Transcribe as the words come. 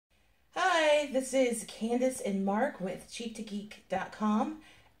this is Candice and Mark with cheek2geek.com,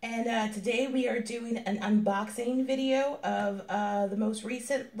 and today we are doing an unboxing video of the most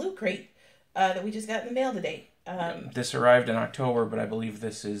recent Loot Crate that we just got in the mail today. This arrived in October, but I believe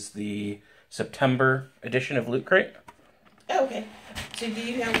this is the September edition of Loot Crate. Oh, okay. So do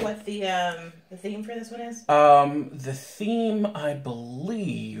you know what the theme for this one is? The theme, I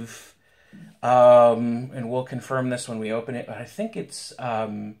believe, and we'll confirm this when we open it, but I think it's,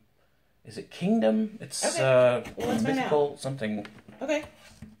 is it Kingdom? It's, okay. Well, mythical something. Okay.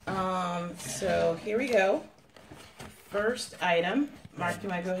 So here we go. First item. Mark, do you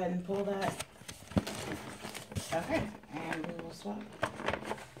want to go ahead and pull that? Okay. And we will swap.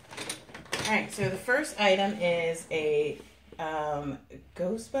 Alright, so the first item is a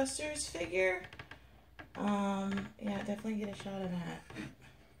Ghostbusters figure. Yeah, definitely get a shot of that.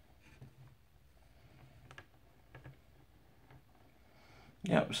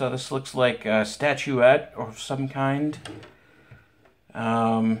 Yep, so this looks like a statuette of some kind.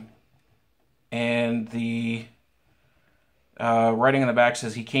 And the writing on the back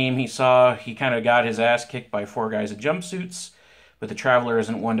says he came, he saw, he kind of got his ass kicked by 4 guys in jumpsuits, but the Traveler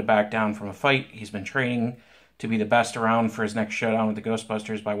isn't one to back down from a fight. He's been training to be the best around for his next showdown with the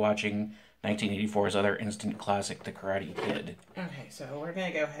Ghostbusters by watching 1984's other instant classic, The Karate Kid. Okay, so we're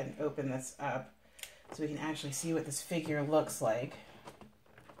going to go ahead and open this up so we can actually see what this figure looks like.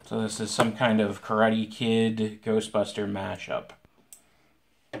 So this is some kind of Karate Kid Ghostbuster mashup.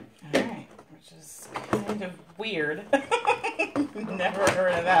 Alright, which is kind of weird. Never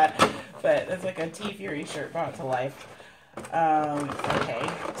heard of that. But it's like a T-Fury shirt brought to life. Okay,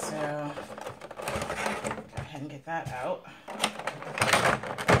 so go ahead and get that out.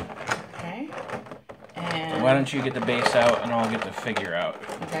 Okay. And why don't you get the base out and I'll get the figure out.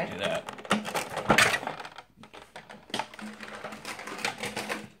 Okay. Do that.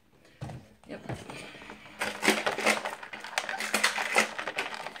 Yep.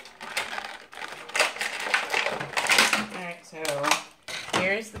 Alright, so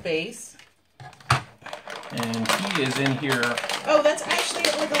here's the base. And he is in here. Oh, that's actually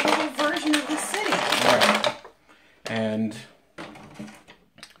like a little version of the city. Right. And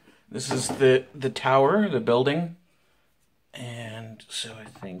this is the tower, the building. And so I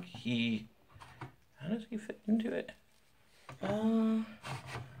think he... How does he fit into it? Somehow.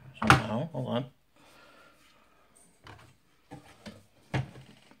 Hold on.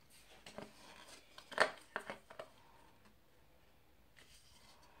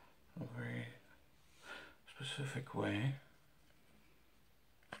 A very specific way.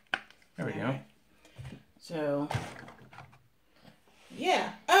 There we go. So,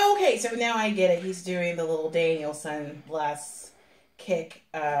 yeah. Oh, okay, so now I get it. He's doing the little Danielson last kick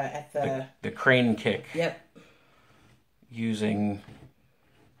at the crane kick. Yep. Using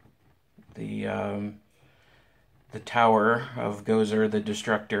the tower of Gozer the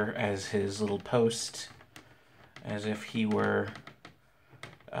Destructor as his little post, as if he were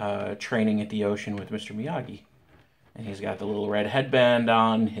training at the ocean with Mr. Miyagi. And he's got the little red headband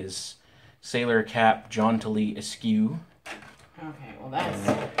on, his sailor cap jauntily askew. Okay, well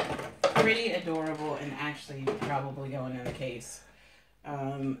that's pretty adorable and actually probably going in the case.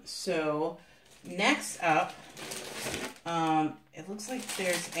 So next up, it looks like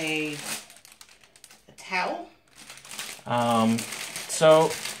there's a towel. So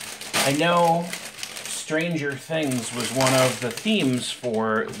I know Stranger Things was one of the themes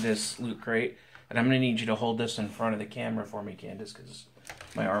for this Loot Crate, and I'm going to need you to hold this in front of the camera for me, Candice, because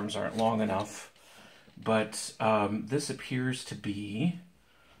my arms aren't long enough. But this appears to be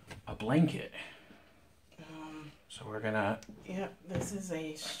a blanket. So we're going to... Yep, this is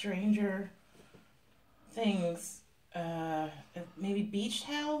a Stranger Things, maybe beach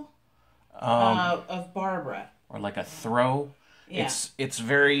towel of Barbara. Or like a throw. Yeah. It's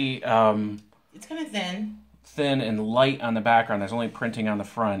very... it's kind of thin. Thin and light on the background. There's only printing on the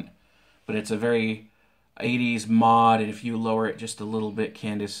front. But it's a very 80s mod, and if you lower it just a little bit,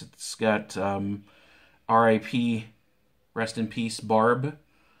 Candice, it's got R.I.P. Rest in Peace Barb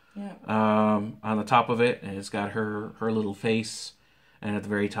on the top of it, and it's got her little face, and at the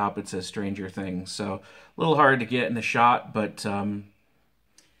very top it says Stranger Things. So a little hard to get in the shot, but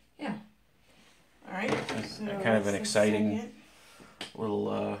yeah. All right. So kind of an exciting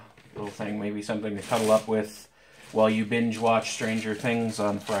little thing, maybe something to cuddle up with while you binge watch Stranger Things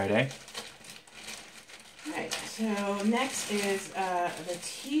on Friday. Alright, so next is the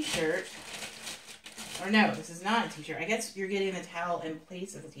t-shirt. Or no, this is not a t-shirt. I guess you're getting the towel in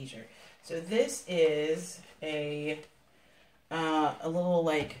place of the t-shirt. So this is a little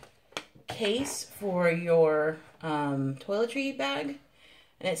like case for your toiletry bag.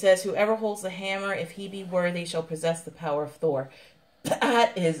 And it says, whoever holds the hammer, if he be worthy, shall possess the power of Thor.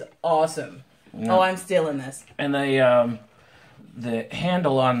 That is awesome. Yeah. Oh, I'm stealing this. And the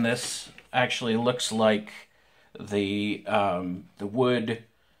handle on this actually looks like the wood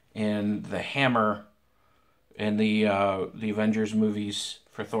and the hammer in the Avengers movies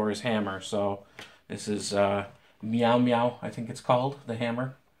for Thor's hammer. So this is Meow Meow, I think it's called, the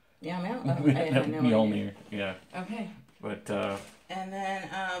hammer. Meow Meow? Oh, I didn't know. Mjolnir, yeah. Okay. But and then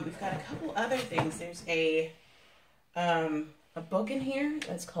we've got a couple other things. There's a book in here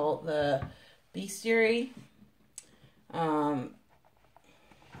that's called The Bestiary.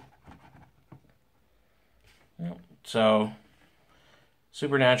 So,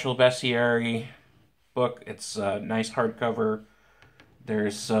 Supernatural Bestiary book. It's a nice hardcover.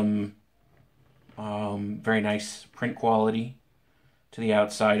 There's some very nice print quality to the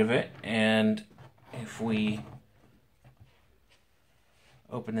outside of it. And if we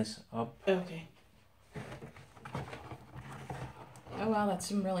open this up. Okay. Oh, wow, that's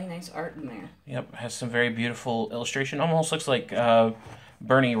some really nice art in there. Yep, has some very beautiful illustration. Almost looks like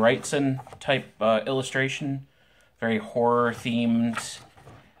Bernie Wrightson type illustration. Very horror themed.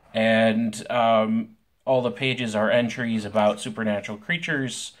 And all the pages are entries about supernatural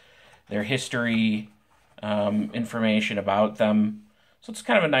creatures, their history, information about them. So it's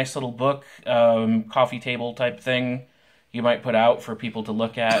kind of a nice little book, coffee table type thing you might put out for people to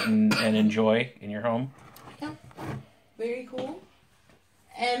look at and enjoy in your home. Yeah, very cool.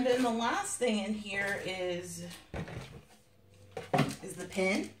 And then the last thing in here is the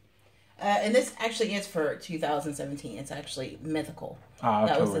pin. And this actually is for 2017. It's actually mythical.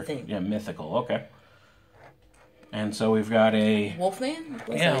 That was the thing. Yeah, mythical. Okay. And so we've got a Wolfman.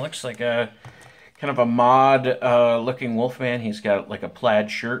 Yeah, it looks like a kind of a mod looking Wolfman. He's got like a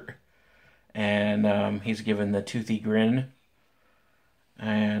plaid shirt, and he's given the toothy grin.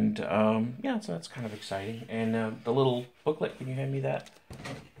 And yeah, so that's kind of exciting. And the little booklet. Can you hand me that?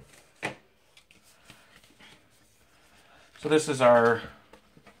 So this is our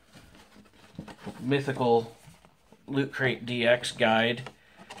mythical Loot Crate DX guide,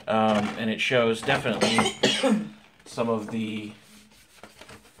 and it shows definitely some of the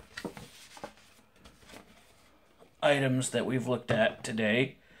items that we've looked at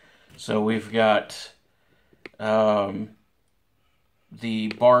today. So we've got the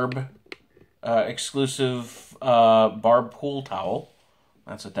Barb exclusive Barb pool towel.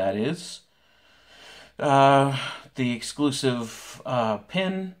 That's what that is. The exclusive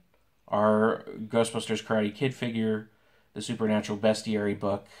pin, our Ghostbusters Karate Kid figure, the Supernatural Bestiary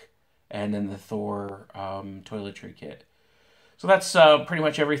book, and then the Thor toiletry kit. So that's pretty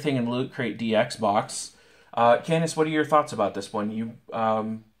much everything in Loot Crate DX box. Candice, what are your thoughts about this one?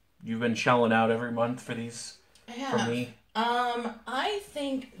 You've been shelling out every month for these from me. I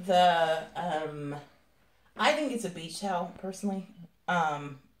think I think it's a beach towel personally.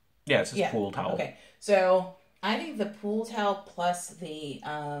 Yeah, it's a pool towel. Okay, so I think the pool towel plus the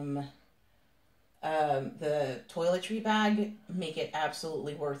toiletry bag make it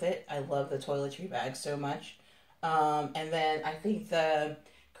absolutely worth it. I love the toiletry bag so much. And then I think the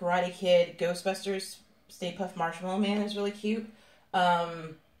Karate Kid Ghostbusters Stay Puft Marshmallow Man is really cute.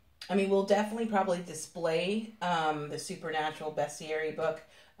 I mean, we'll definitely probably display the Supernatural Bestiary book,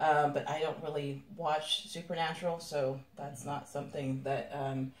 but I don't really watch Supernatural, so that's not something that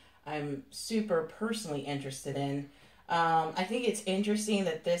I'm super personally interested in. I think it's interesting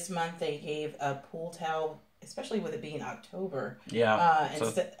that this month they gave a pool towel, especially with it being October. Yeah.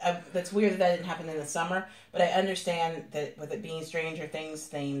 That's weird that didn't happen in the summer, but I understand that with it being Stranger Things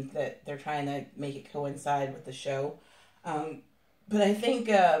themed, that they're trying to make it coincide with the show. But I think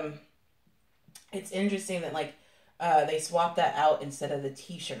it's interesting that they swapped that out instead of the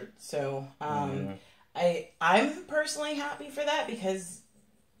T-shirt. So I'm personally happy for that because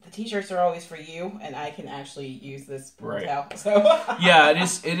the T-shirts are always for you, and I can actually use this pool towel. So yeah,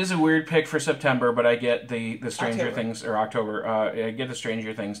 it is a weird pick for September, but I get the Stranger Things or October. I get the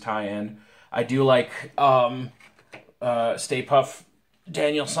Stranger Things tie-in. I do like Stay Puft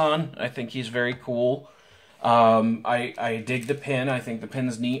Danielson. I think he's very cool. I dig the pin. I think the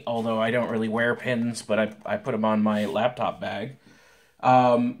pin's neat, although I don't really wear pins, but I put them on my laptop bag.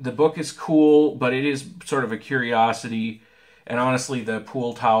 The book is cool, but it is sort of a curiosity. And honestly, the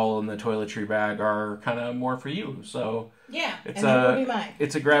pool towel and the toiletry bag are kind of more for you. So yeah, it's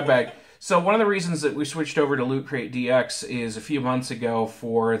a grab bag. So one of the reasons that we switched over to Loot Crate DX is a few months ago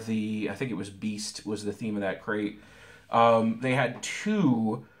for I think it was Beast was the theme of that crate. They had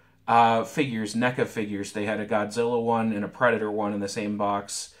two figures, NECA figures. They had a Godzilla one and a Predator one in the same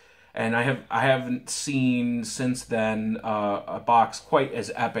box. And I haven't seen since then a box quite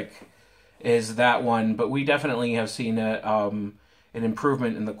as epic as that one, but we definitely have seen an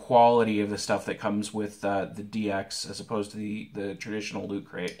improvement in the quality of the stuff that comes with the DX as opposed to the traditional Loot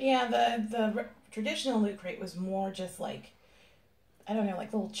Crate. Yeah, the traditional Loot Crate was more just like, I don't know,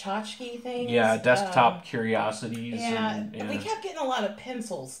 like little tchotchke things. Yeah, desktop curiosities. Yeah, and we kept getting a lot of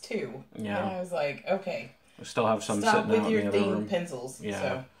pencils too. Yeah. And I was like, okay. We still have some Stop sitting with out in your the other themed room. pencils. Yeah.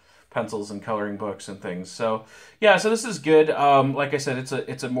 So. Pencils and coloring books and things. So yeah, so this is good. Like I said,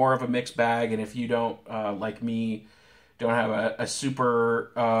 it's a more of a mixed bag, and if you don't like me, don't have a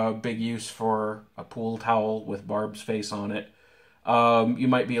super big use for a pool towel with Barb's face on it, you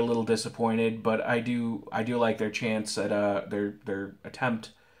might be a little disappointed. But I do like their chance at their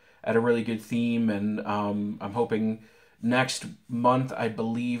attempt at a really good theme, and I'm hoping next month, I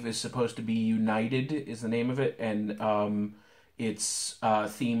believe, is supposed to be United is the name of it, and it's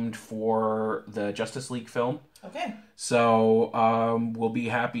themed for the Justice League film. Okay. So we'll be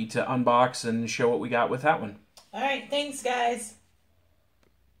happy to unbox and show what we got with that one. All right. Thanks, guys.